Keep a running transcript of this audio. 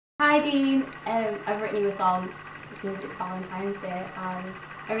Hi Dean, I've written you a song since it's Valentine's Day and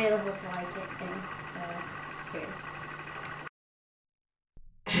I really hope you like it too, so here.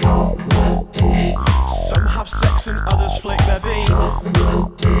 Some have sex and others flick their bean.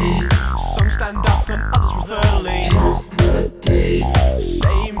 Some stand up and others prefer to lean.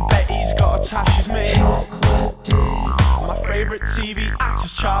 Saying Betty's got a tash as me. My favourite TV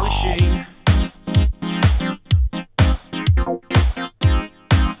actor's Charlie Sheen.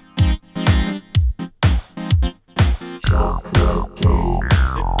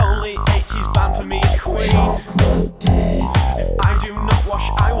 The only 80s band for me is Queen. If I do not wash,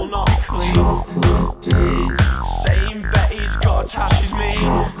 I will not be clean. Saying Betty's got a tash is mean.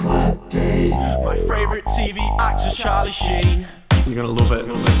 My favourite TV actor's Charlie Sheen. You're gonna love it.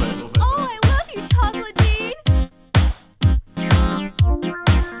 Oh, I love you, Chocolate Dean!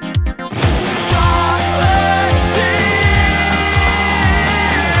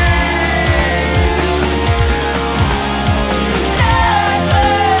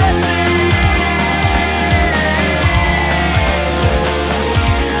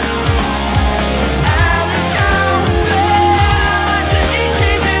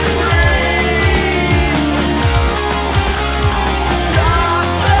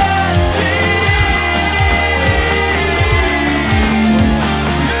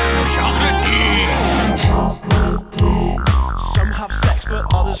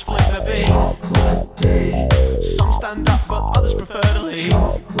 Others flick their bean. Some stand up but others prefer to lean.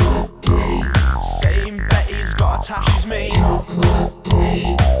 Saying Betty's got a tash is mean.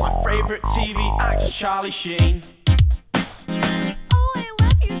 My favourite TV actor's Charlie Sheen.